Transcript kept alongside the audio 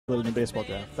in the baseball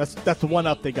draft. That's the one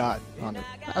up they got on it.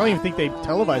 I don't even think they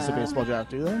televised the baseball draft,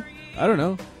 do they? I don't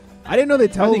know. I didn't know they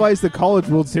televised the College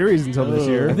World Series until this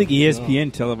year. I think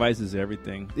ESPN televises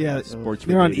everything. Yeah, sports.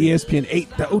 They're on ESPN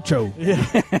 8, the Ocho. Yeah.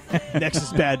 Next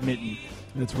is badminton.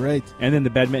 That's right. And then the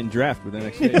badminton draft with the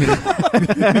next day.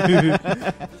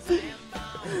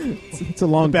 It's a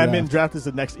long the badminton draft is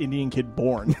the next Indian kid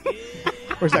born.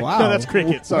 Or is that, wow. No, that's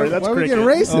cricket. Sorry, that's why cricket. Why are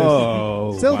we getting racist?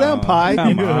 Oh, Settle down, Pie.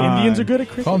 Indians are good at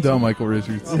cricket. Calm down, Michael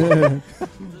Richards.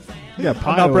 Yeah,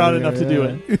 I'm not proud enough to do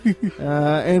it.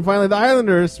 And finally, the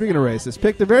Islanders, speaking of racist,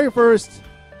 picked the very first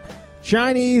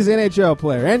Chinese NHL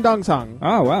player, Endong Song.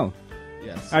 Oh, wow.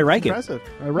 Yes. I rank Impressive.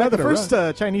 I read the first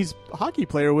Chinese hockey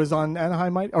player was on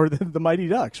Anaheim or the Mighty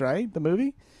Ducks, right? The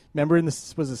movie. Remember,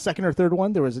 was the second or third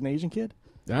one? There was an Asian kid.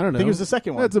 I don't know. I think it was the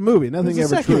second one. That's a movie. Nothing it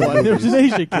was ever the second true. one. There was an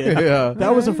Asian kid. Yeah.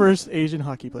 That was the first Asian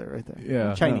hockey player right there.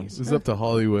 Yeah. Chinese. It was up to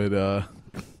Hollywood.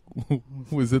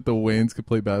 Was it the Waynes could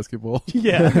play basketball?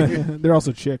 Yeah. They're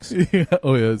also chicks. Yeah.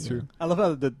 Oh, yeah, that's true. I love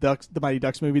how the Mighty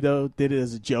Ducks movie, though, did it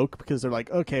as a joke because they're like,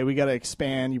 okay, we got to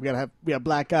expand. We have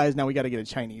black guys. Now we got to get a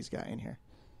Chinese guy in here.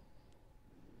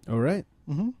 All right.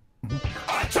 Mm-hmm.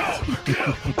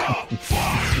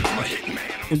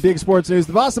 In big sports news,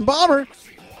 the Boston Bomber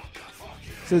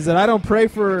says that I don't pray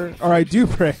for, or I do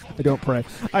pray. I don't pray.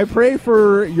 I pray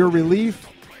for your relief,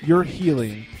 your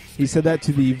healing. He said that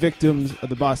to the victims of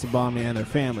the Boston bombing and their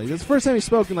families. That's the first time he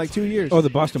spoke in like 2 years. Oh, the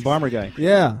Boston Bomber guy.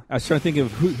 Yeah. I was trying to think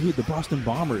of who the Boston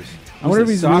Bombers. I wonder if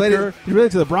he's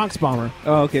related to the Bronx Bomber.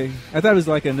 Oh, okay. I thought it was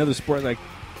like another sport. Like,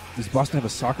 does Boston have a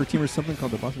soccer team or something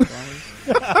called the Boston Bombers?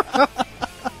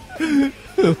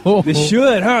 They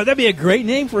should, huh? That'd be a great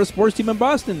name for a sports team in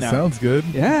Boston now. Sounds good.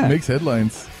 Yeah. Makes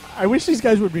headlines. I wish these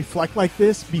guys would reflect like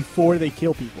this before they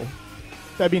kill people.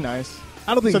 That'd be nice.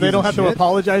 I don't think so they don't have to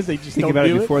apologize. They just think don't about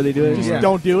do it before they do it. Just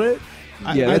don't do it.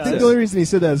 Yeah, I think the only reason he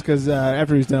said that is because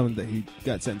after he was done with it, he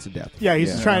got sentenced to death. Yeah,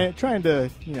 he's trying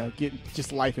to get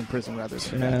just life in prison rather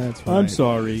than death. That's fine. I'm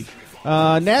sorry.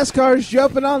 NASCAR's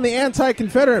jumping on the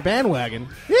anti-Confederate bandwagon.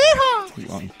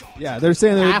 Yeehaw! Yeah, they're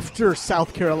saying they're after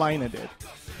South Carolina did.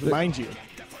 Mind you.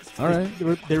 All right.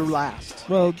 They were last.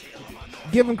 Well,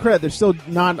 give them credit. They're still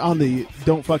not on the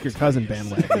don't fuck your cousin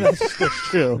bandwagon. That's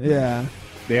true. Yeah.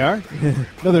 They are?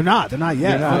 No, they're not. They're not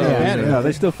yet. No,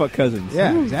 they still fuck cousins.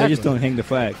 Yeah, exactly. They just don't hang the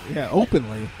flag. Yeah,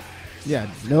 openly. Yeah,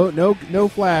 no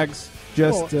flags,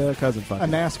 just cousin fucking. A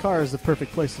NASCAR is the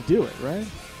perfect place to do it, right?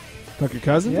 Fuck your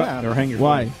cousin? Yeah. Or hang your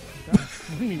Why?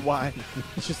 What do you mean, why?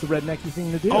 It's just the rednecky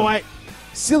thing to do.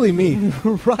 Silly me.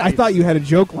 Right. I thought you had a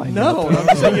joke line. No,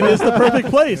 I'm saying it is the perfect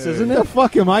place, isn't it? The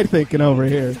fuck am I thinking over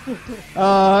here?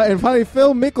 And finally,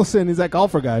 Phil Mickelson, he's that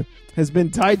golfer guy, has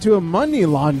been tied to a money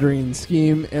laundering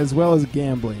scheme as well as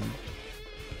gambling.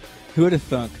 Who would have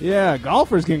thunk? Yeah,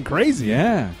 golfers getting crazy.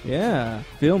 Yeah. Yeah.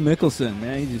 Phil Mickelson,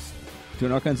 man, he's just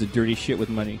doing all kinds of dirty shit with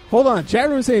money. Hold on. Chat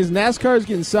room saying NASCAR is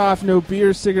getting soft, no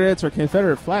beer, cigarettes, or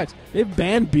Confederate flags. They've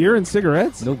banned beer and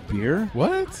cigarettes? No beer?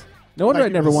 What? No wonder I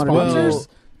never wanted sponsors?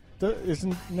 Maybe I guess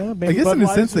in a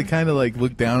Budweiser? sense they kind of like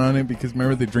look down on it because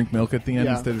remember they drink milk at the end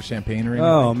instead of champagne or anything.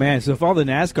 Oh, man. So if all the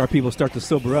NASCAR people start to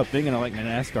sober up, they're going to like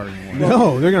NASCAR anymore.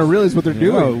 No, they're going to realize what they're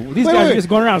doing. No, these guys are just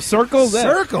going around circles?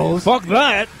 Circles? Fuck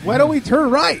that. Why don't we turn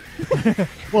right?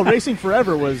 Well, Racing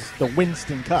Forever was the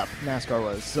Winston Cup, NASCAR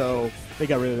was, so they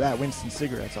got rid of that. Winston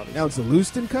cigarettes, obviously. Now it's the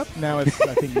Lewiston Cup? Now it's,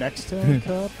 I think, Nextel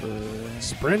Cup or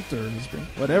Sprint or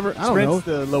whatever. I don't Sprint's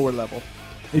know. the lower level.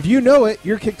 If you know it,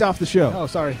 you're kicked off the show. Oh,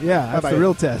 sorry. Yeah, that's Bye-bye. the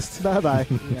real test. Bye-bye.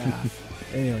 Yeah.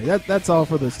 Anyway, that's all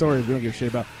for the story we don't give a shit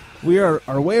about. We are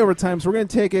way over time, so we're going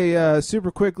to take a super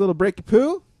quick little breaky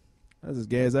poo. That's as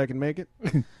gay as I can make it.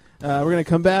 We're going to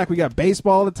come back. We got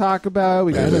baseball to talk about.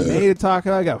 We got MMA to talk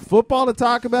about. We got football to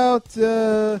talk about.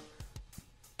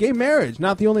 Gay marriage,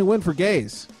 not the only win for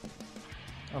gays.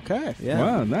 Okay. Yeah.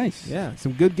 Wow, nice. Yeah,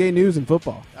 some good gay news in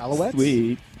football. Alouettes?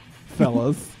 Sweet.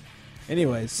 Fellas.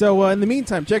 Anyway, so in the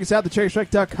meantime, check us out,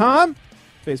 thecharitystrike.com,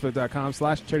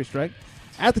 facebook.com/charitystrike,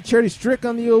 at the Charity Strike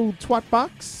on the old twat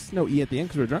box. No E at the end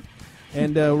because we're drunk.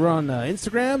 And we're on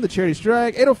Instagram, the Charity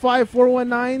Strike,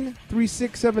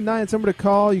 805-419-3679. It's number to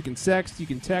call. You can text, you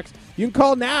can text. You can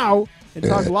call now and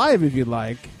talk live if you'd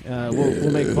like.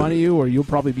 We'll make fun of you, or you'll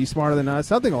probably be smarter than us.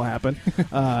 Something will happen.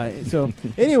 So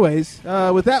anyways,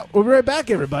 with that, we'll be right back,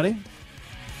 everybody.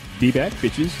 D-back,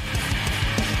 bitches.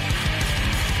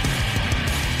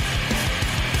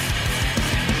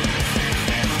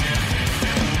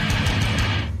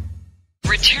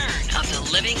 Return of the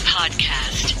Living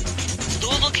Podcast.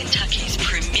 Louisville, Kentucky's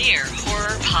premier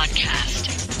horror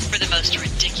podcast. For the most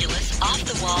ridiculous,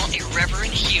 off-the-wall,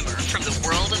 irreverent humor from the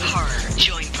world of horror,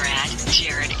 join Brad,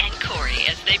 Jared, and Corey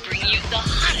as they bring you the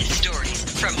hottest stories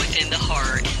from within the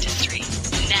horror industry.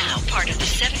 Now part of the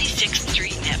 76th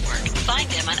Street Network. Find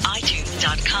them on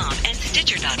iTunes.com and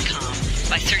Stitcher.com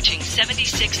by searching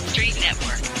 76th Street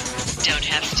Network. Don't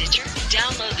have Stitcher?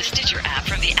 Download the Stitcher app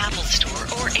from the Apple Store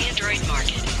or Android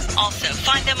Market. Also,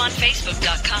 find them on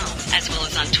Facebook.com as well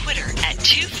as on Twitter at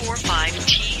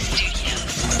 245T Studios.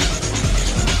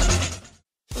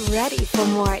 Ready for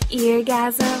more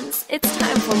eargasms? It's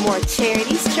time for more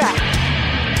Charity Strike.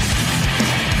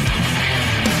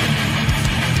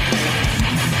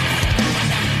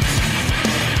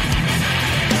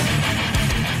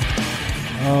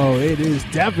 Oh, it is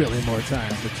definitely more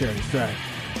time for Charity Strike.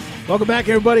 Welcome back,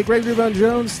 everybody. Greg Rebound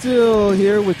Jones still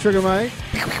here with Trigger Mike.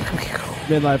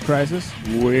 Midlife Crisis.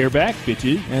 We're back,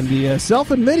 bitches. And the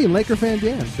self-admitting Laker fan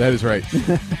Dan. That is right.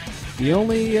 The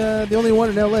only one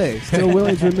in L.A. still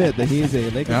willing to admit that he is a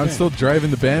Laker fan. I'm still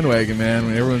driving the bandwagon, man.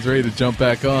 When everyone's ready to jump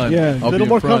back on, Yeah, A little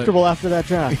more comfortable after that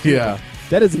draft. Yeah,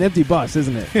 That is an empty bus,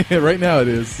 isn't it? right now it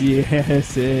is.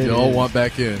 Yes, it You all is. want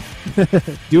back in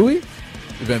Do we?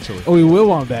 eventually. Oh, we will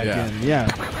want back Yeah. in. Yeah.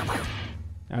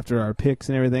 After our picks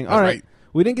and everything. That's All right. right.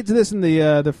 We didn't get to this in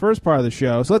the first part of the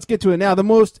show, so let's get to it now. The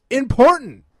most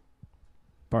important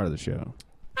part of the show.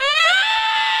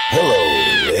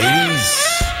 Hello, ladies.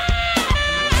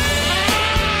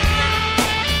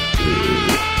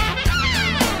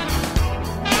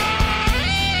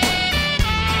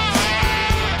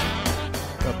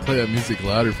 I'll play that music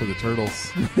louder for the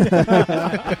turtles.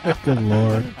 Good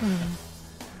Lord.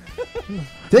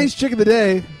 Today's chick of the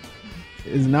day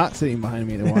is not sitting behind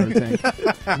me in the water tank.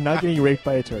 I'm not getting raped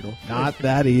by a turtle. Not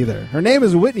that either. Her name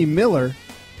is Whitney Miller.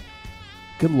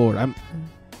 Good Lord, I'm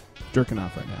jerking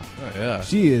off right now. Oh yeah.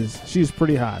 She's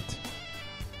pretty hot.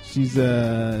 She's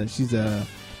a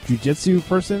jiu-jitsu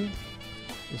person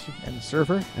And a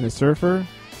surfer? and a surfer.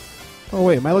 Oh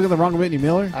wait, am I looking at the wrong Whitney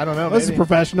Miller? I don't know. This is maybe.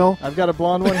 professional. I've got a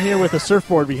blonde one here with a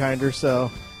surfboard behind her,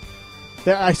 so...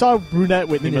 I saw brunette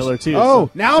Whitney Miller, too. Oh,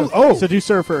 so, now- so, oh. So do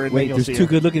surfer, and Wait, then you'll there's see two her.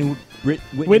 good-looking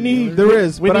Whitney, Miller? There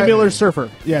is, Whitney but Miller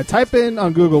surfer. Yeah, type in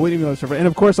on Google Whitney Miller surfer, and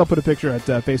of course I'll put a picture at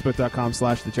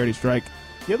facebook.com/the Charity Strike.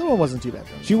 The other one wasn't too bad,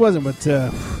 though. She wasn't, but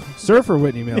surfer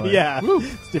Whitney Miller. Yeah,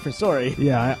 it's a different story.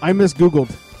 Yeah, I mis-Googled.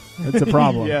 That's a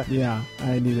problem. Yeah.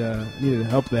 I needed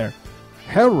help there.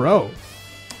 Hello.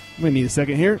 I'm going to need a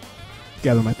second here.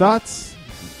 Gather my thoughts.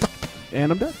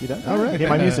 And I'm done. You done? All right. Get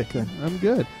my music, then. I'm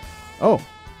good. Oh,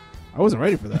 I wasn't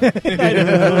ready for that.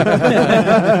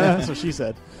 That's what she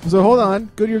said. So hold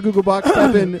on. Go to your Google box,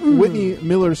 type in Whitney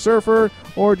Miller Surfer,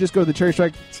 or just go to the Charity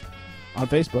Strike on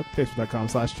Facebook,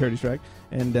 facebook.com/Charity Strike,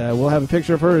 and we'll have a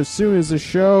picture of her as soon as the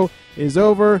show is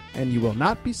over, and you will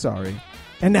not be sorry.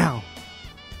 And now,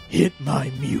 hit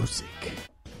my music.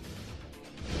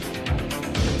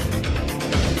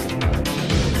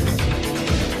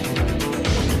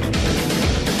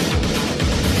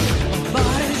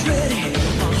 Body's ready,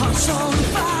 my heart's on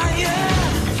fire.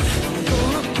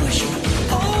 Gonna push you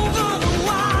over the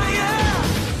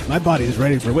wire. My body is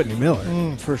ready for Whitney Miller.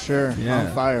 For sure.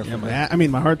 On fire. Yeah,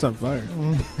 my heart's on fire.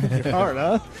 Hard,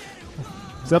 huh?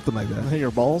 Something like that.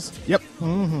 Your balls? Yep.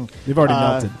 They've already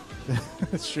melted.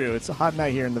 It's true. It's a hot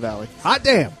night here in the valley. Hot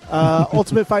damn.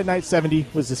 Ultimate Fight Night 70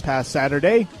 was this past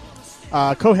Saturday.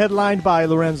 Co-headlined by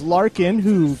Lorenz Larkin,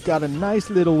 who got a nice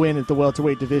little win at the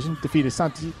welterweight division, defeated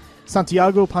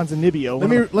Santiago Ponzinibbio.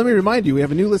 Let me remind you, we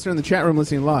have a new listener in the chat room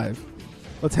listening live.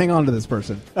 Let's hang on to this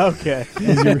person. Okay.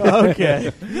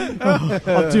 Okay.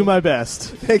 I'll do my best.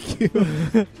 Thank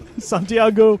you.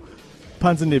 Santiago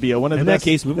Ponzinibbio, one of the In that best.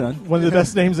 case, moving on. One of the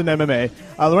best names in MMA.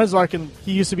 Lorenz Larkin,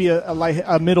 he used to be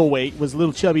a middleweight, was a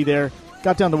little chubby there,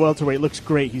 got down to welterweight, looks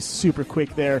great. He's super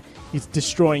quick there. He's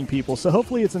destroying people. So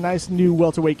hopefully it's a nice new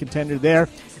welterweight contender there.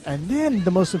 And then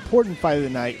the most important fight of the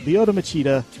night, Lyoto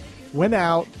Machida went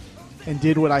out and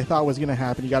did what I thought was going to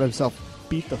happen. He got himself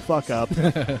beat the fuck up.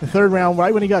 The third round,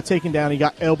 right when he got taken down, he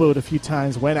got elbowed a few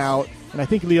times, went out. And I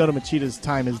think Lyoto Machida's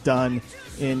time is done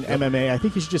in MMA. I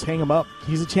think you should just hang him up.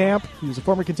 He's a champ. He was a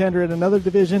former contender in another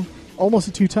division, almost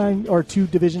a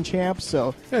two-division champ.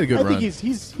 So Had a good I run. think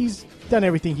he's done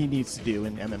everything he needs to do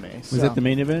in MMA. Was So. that the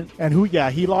main event? And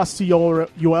he lost to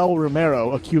Yoel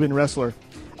Romero, a Cuban wrestler.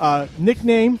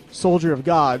 Nickname Soldier of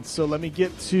God. So let me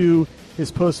get to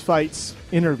his post-fights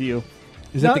interview.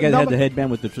 Is that No, the guy no, that had but- the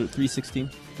headband with the 316?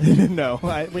 No,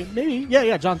 wait, maybe.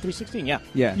 Yeah, John 316. Yeah,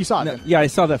 Yeah. You saw it. No, then. yeah, I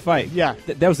saw that fight. Yeah.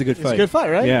 That was a good It's fight. a good fight,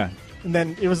 right? Yeah. And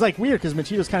then it was like weird because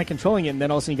Machida was kind of controlling it, and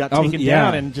then all of a sudden he got Oh, taken yeah.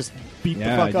 down and just beat the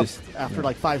Yeah, fuck up just- after yeah.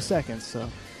 like 5 seconds. So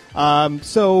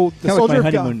So the Sounds soldier like my of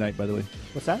honeymoon God. night, by the way.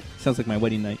 What's that? Sounds like my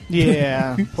wedding night.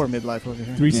 Yeah, poor midlife over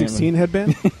here. 316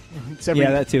 headband. It's every,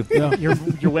 Yeah, that too.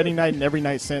 your wedding night and every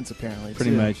night since apparently.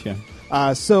 Pretty too. much,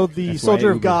 yeah. So the That's soldier why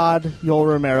I of Uber. God, Yoel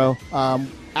Romero,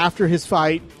 after his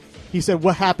fight, he said,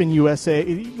 "What happened, USA?"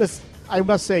 I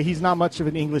must say, he's not much of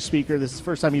an English speaker. This is the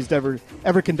first time he's ever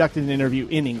conducted an interview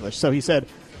in English. So he said,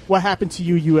 "What happened to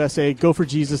you, USA? Go for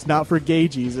Jesus, not for gay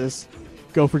Jesus.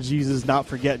 Go for Jesus, not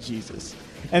forget Jesus."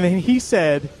 And then he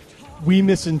said, "We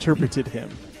misinterpreted him."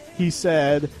 He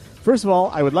said, "First of all,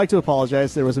 I would like to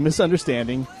apologize. There was a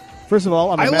misunderstanding. First of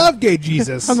all, I love gay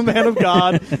Jesus. I'm a man of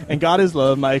God, and God is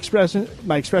love. My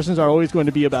expressions are always going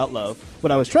to be about love.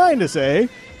 What I was trying to say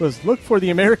was look for the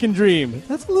American dream.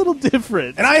 That's a little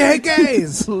different. And I hate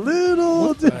gays. It's a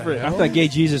little different. I thought gay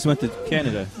Jesus went to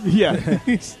Canada. Yeah.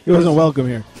 He wasn't welcome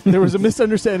here. There was a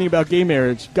misunderstanding about gay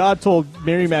marriage. God told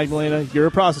Mary Magdalena, "You're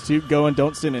a prostitute. Go and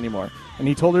don't sin anymore." And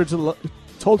he told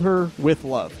her with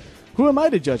love. Who am I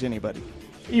to judge anybody?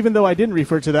 Even though I didn't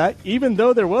refer to that, even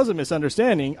though there was a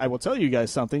misunderstanding, I will tell you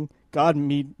guys something. God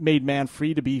made man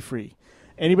free to be free.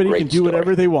 Anybody Great can do story.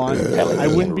 whatever they want. I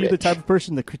wouldn't be the rich. type of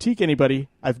person to critique anybody.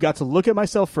 I've got to look at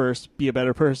myself first, be a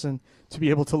better person, to be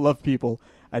able to love people.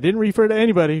 I didn't refer to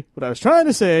anybody. What I was trying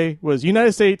to say was,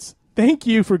 United States, thank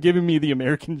you for giving me the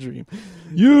American dream.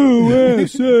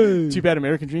 USA. Too bad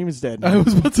American dream is dead. I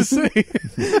was about to say.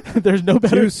 There's no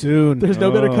better Too soon. There's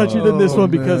no better country than this one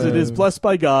because it is man. blessed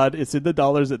by God. It's in the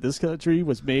dollars that this country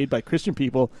was made by Christian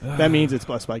people. That means it's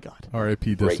blessed by God.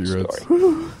 R.I.P. Great Dusty Rhodes.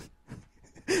 story.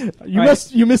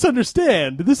 You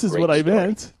misunderstand. This is Great what I story.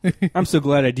 meant. I'm so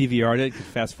glad I DVR'd it. Could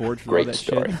fast forward through all Great that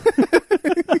story.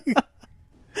 shit.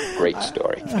 Great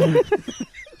story.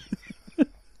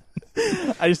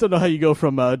 I just don't know how you go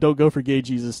from don't go for gay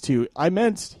Jesus to I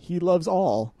meant he loves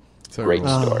all. Sorry, Great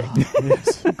Ron. story.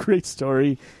 Yes, great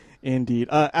story indeed.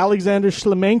 Alexander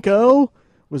Shlemenko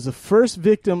was the first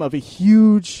victim of a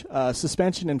huge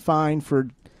suspension and fine for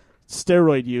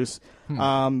steroid use.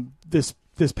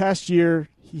 This past year,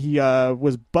 he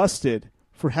was busted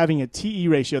for having a TE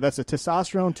ratio. That's a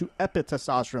testosterone to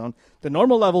epitestosterone. The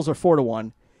normal levels are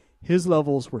 4-1. His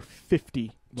levels were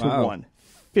 50 to Wow. 1.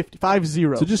 50.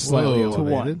 So just slightly Whoa. to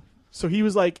elevated. 1. So he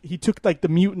was like, he took like the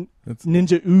mutant That's-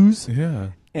 ninja ooze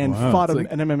Yeah. and Wow. fought It's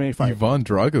an like MMA fight. Yvonne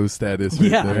Drago status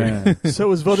right Yeah. there. So it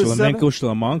was voted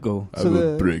Shlemenko. I So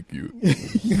will the- break you.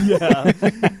 Yeah.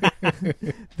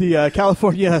 The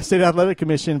California State Athletic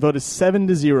Commission voted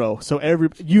 7-0, so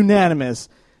unanimous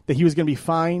that he was going to be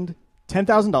fined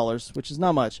 $10,000, which is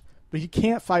not much, but he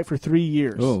can't fight for 3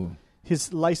 years. Oh.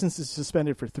 His license is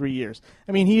suspended for 3 years.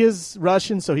 I mean, he is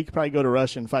Russian, so he could probably go to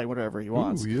Russia and fight whatever he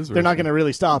wants. he is They're not Russian. going to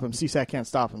really stop him. CSAC can't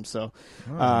stop him. So,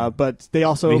 but they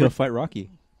also Maybe he'll fight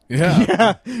Rocky.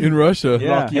 Yeah. In Russia. Yeah.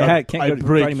 Rocky, Yeah, can't I go to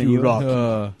break fight him in you, Europe.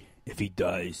 Rocky. If he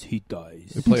dies, he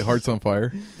dies. They play Hearts on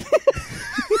Fire.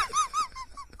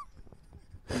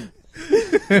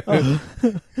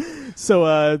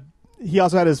 So he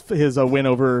also had his win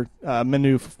over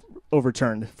Manu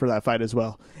overturned for that fight as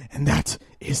well. And that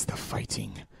is the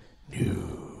fighting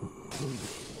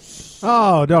news.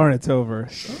 Oh, darn, it's over.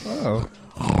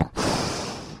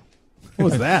 What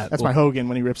was that? That's my Hogan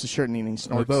when he rips his shirt and he I snorts.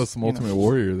 thought that was some you know. Ultimate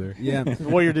Warrior there. Yeah. The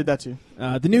Warrior did that too.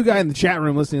 The new guy in the chat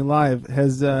room listening live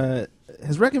has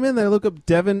recommended that I look up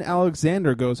Devin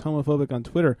Alexander Goes Homophobic on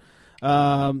Twitter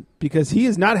because he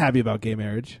is not happy about gay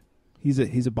marriage. He's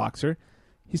a boxer.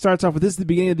 He starts off with this is the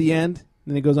beginning of the end.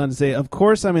 And then he goes on to say, of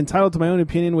course, I'm entitled to my own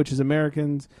opinion, which is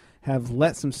Americans have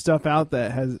let some stuff out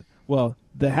that has, well,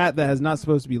 the hat that has not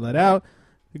supposed to be let out.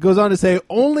 It goes on to say,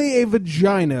 only a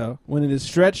vagina, when it is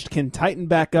stretched, can tighten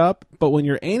back up, but when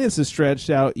your anus is stretched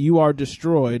out, you are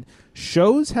destroyed.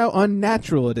 Shows how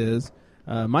unnatural it is.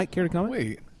 Mike, care to comment?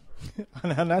 Wait.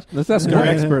 Let's ask our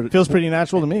expert. Feels pretty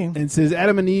natural to me. And it says,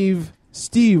 Adam and Eve,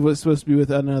 Steve was supposed to be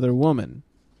with another woman.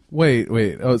 Wait.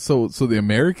 Oh, so the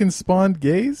Americans spawned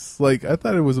gays? Like, I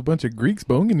thought it was a bunch of Greeks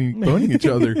boning each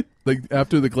other, like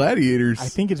after the gladiators. I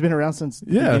think it's been around since the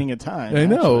beginning of time. I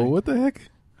know. actually. What the heck?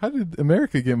 How did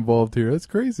America get involved here? That's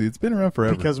crazy. It's been around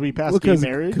forever. Because we passed gay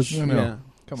marriage. I know. Yeah.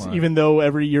 Come on. Even though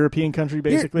every European country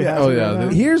basically Here- has Oh, it yeah, right now.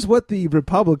 they- Here's what the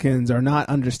Republicans are not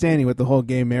understanding with the whole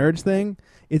gay marriage thing.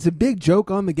 It's a big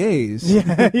joke on the gays.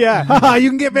 Yeah. Haha, you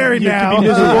can get married You now. can be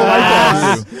miserable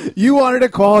like us. You wanted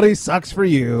equality, sucks for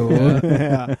you.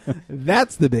 Yeah.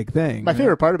 That's the big thing. My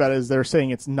favorite part about it is they're saying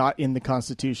it's not in the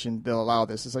Constitution. They'll allow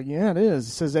this. It's like, yeah, it is.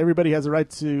 It says everybody has a right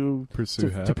to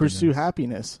pursue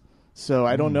happiness. So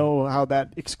I don't know how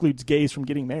that excludes gays from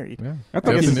getting married. Yeah. I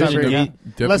thought Definition they of invented gay-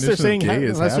 gay. Unless they're Definition of saying gay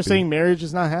is unless they're happy. saying marriage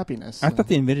is not happiness. I thought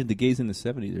they invented the gays in the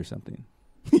 70s or something.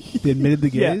 They admitted the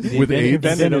gays? Yeah, With they AIDS?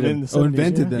 invented them in the 70s, Oh,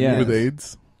 invented them. Yeah. With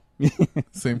AIDS.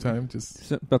 Same time,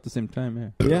 just About the same time,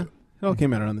 yeah. Yeah. It all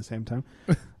came out around the same time.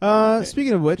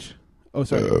 Speaking of which, oh,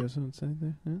 sorry. There's something to say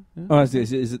there? Yeah, yeah. Oh,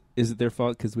 is it their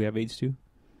fault because we have AIDS too?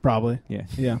 Probably. Yeah.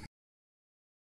 Yeah.